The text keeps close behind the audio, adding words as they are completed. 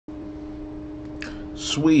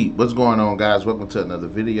Sweet, what's going on, guys? Welcome to another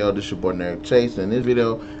video. This is your boy Narik Chase. In this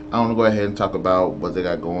video, I want to go ahead and talk about what they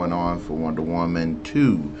got going on for Wonder Woman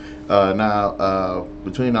 2.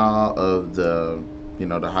 Between all of the,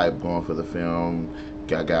 the hype going for the film, you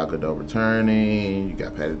got Gal Gadot returning, you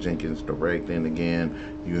got Patty Jenkins directing again,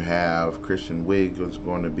 you have Kristen Wiig who's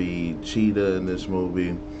going to be Cheetah in this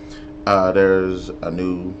movie. There's a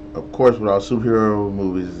new, of course, with all superhero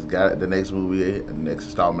movies, got the next movie, the next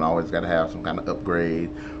installment always got to have some kind of upgrade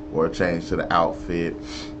or a change to the outfit.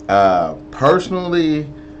 Personally,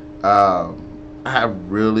 I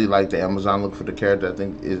really like the Amazon look for the character. I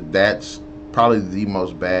think that's probably the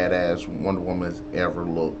most badass Wonder Woman has ever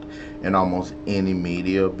looked in almost any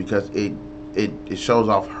media, because it shows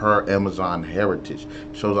off her Amazon heritage.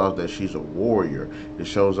 It shows off that she's a warrior. It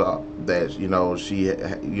shows off that she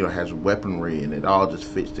has weaponry, and it all just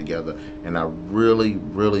fits together. And I really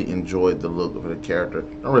enjoyed the look of the character.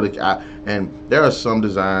 And there are some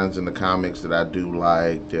designs in the comics that I do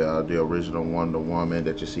like. The original Wonder Woman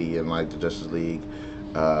that you see in like the Justice League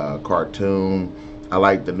cartoon. I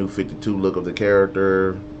like the new 52 look of the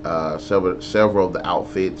character. Several of the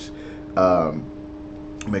outfits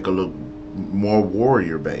make her look more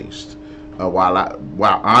warrior based,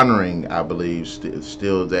 while honoring, I believe,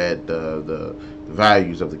 still that the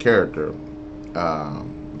values of the character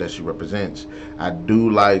that she represents. I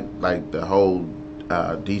do like the whole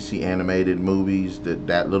DC animated movies,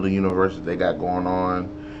 that little universe that they got going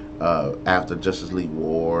on after Justice League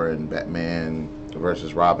War and Batman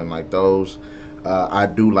versus Robin, like those. I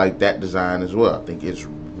do like that design as well. I think it's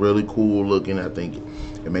really cool looking. I think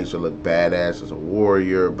it makes her look badass as a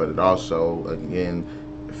warrior, but it also, again,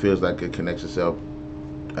 it feels like it connects itself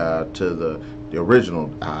to the original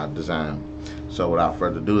design. So without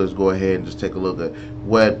further ado, let's go ahead and just take a look at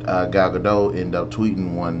what Gal Gadot ended up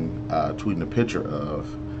tweeting a picture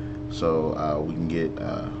of, so we can get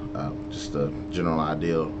just a general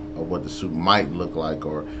idea of what the suit might look like,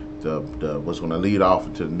 or what's going to lead off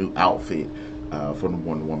into the new outfit for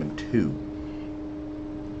Wonder Woman 2.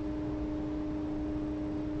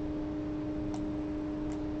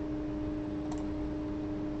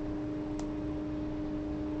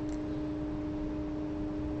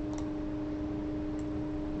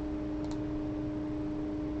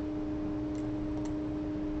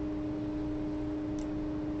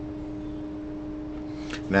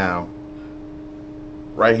 Now,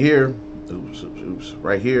 right here,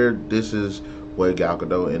 right here, this is what Gal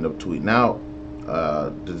Gadot ended up tweeting out,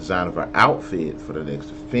 the design of her outfit for the next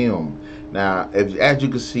film. Now, as you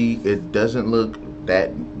can see, it doesn't look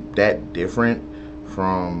that different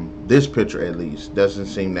from this picture. At least doesn't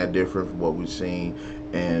seem that different from what we've seen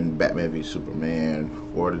in Batman v Superman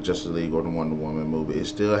or the Justice League or the Wonder Woman movie. It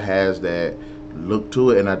still has that look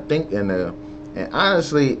to it, and I think and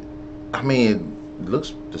honestly, I mean, it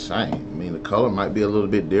looks the same. I mean, the color might be a little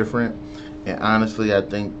bit different, and honestly, I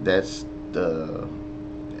think it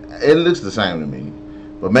looks the same to me.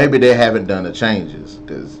 But maybe they haven't done the changes,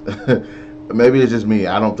 because maybe it's just me.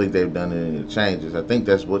 I don't think they've done any changes. I think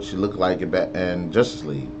that's what she looked like in Justice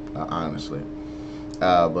League, honestly.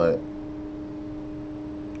 But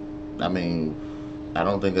I mean, I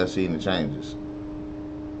don't think I've seen the changes.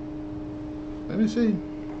 Let me see.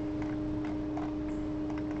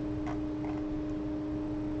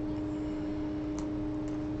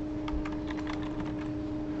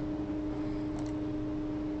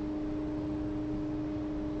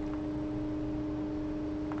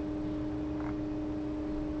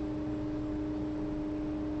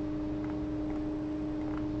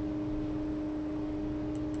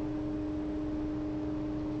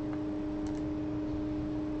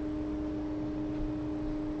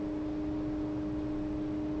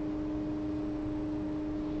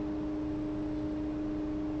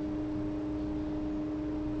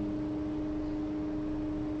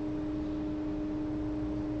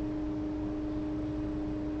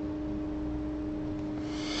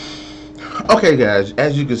 Okay, guys,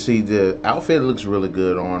 as you can see, the outfit looks really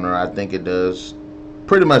good on her. I think it does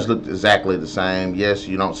pretty much look exactly the same. Yes,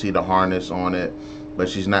 you don't see the harness on it, but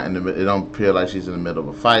she's not in the. It don't appear like she's in the middle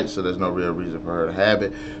of a fight, so there's no real reason for her to have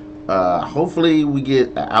it. Hopefully, we get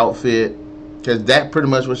an outfit, because that's pretty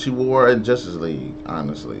much what she wore in Justice League.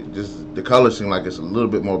 Honestly, just the color seems like it's a little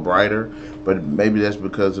bit more brighter, but maybe that's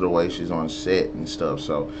because of the way she's on set and stuff.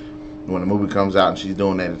 So when the movie comes out and she's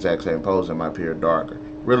doing that exact same pose, it might appear darker.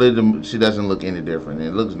 Really, she doesn't look any different.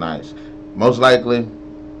 It looks nice. Most likely,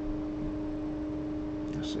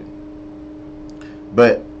 let's see.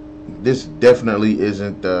 But this definitely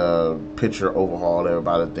isn't the picture overhaul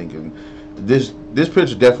everybody's thinking. This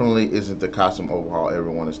picture definitely isn't the costume overhaul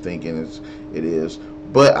everyone is thinking it is.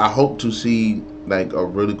 But I hope to see like a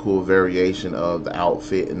really cool variation of the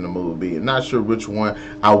outfit in the movie. I'm not sure which one.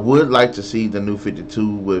 I would like to see the new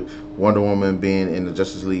 52 with Wonder Woman being in the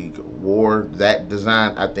Justice League War. That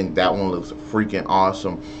design, I think that one looks freaking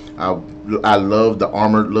awesome. I, I love the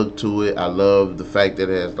armored look to it. I love the fact that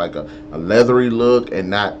it has like a leathery look and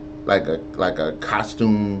not like a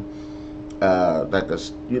costume, like a,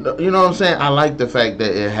 you know what I'm saying. I like the fact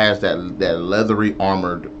that it has that leathery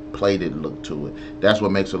armored plated look to it. That's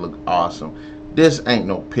what makes it look awesome. This ain't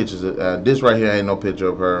no pictures. This right here ain't no picture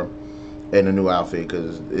of her in a new outfit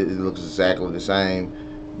because it looks exactly the same.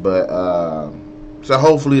 But so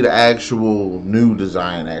hopefully the actual new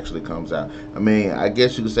design actually comes out. I mean, I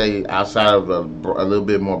guess you could say outside of a little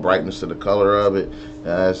bit more brightness to the color of it,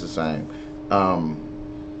 it's the same. Um,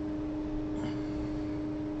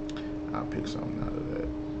 I'll pick something out of that.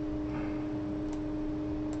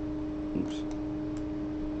 Oops.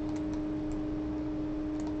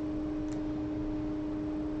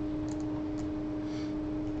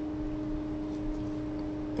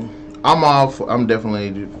 I'm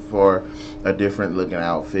definitely for a different looking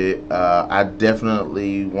outfit. I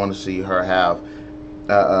definitely want to see her have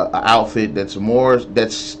an outfit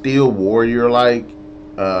that's still warrior like.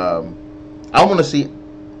 I want to see.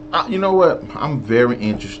 You know what? I'm very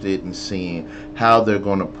interested in seeing how they're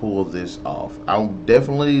going to pull this off. I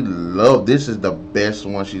definitely love. This is the best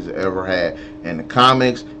one she's ever had in the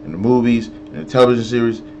comics, in the movies, in the television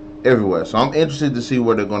series, everywhere. So I'm interested to see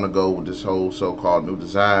where they're going to go with this whole so-called new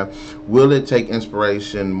design. Will it take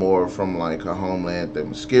inspiration more from like her homeland, the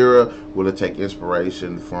Themyscira? Will it take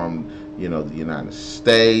inspiration from the United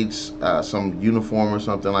States, some uniform or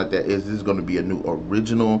something like that? Is this going to be a new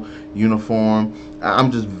original uniform?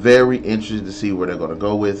 I'm just very interested to see where they're going to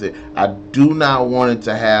go with it. I do not want it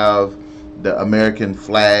to have the American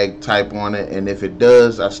flag type on it, and if it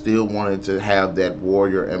does, I still want it to have that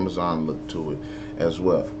warrior Amazon look to it as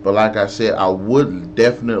well. But like I said, I would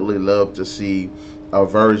definitely love to see a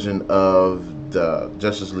version of the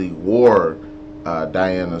Justice League War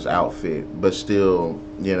Diana's outfit, but still,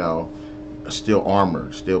 still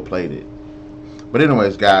armored, still plated. But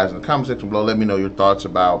anyways, guys, in the comment section below, let me know your thoughts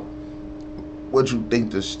about what you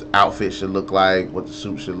think this outfit should look like, what the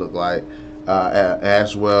suit should look like,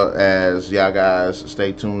 as well as y'all guys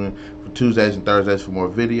stay tuned for Tuesdays and Thursdays for more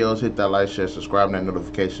videos. Hit that like, share, subscribe, and that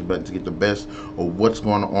notification button to get the best of what's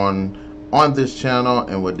going on this channel,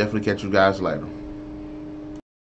 and we'll definitely catch you guys later.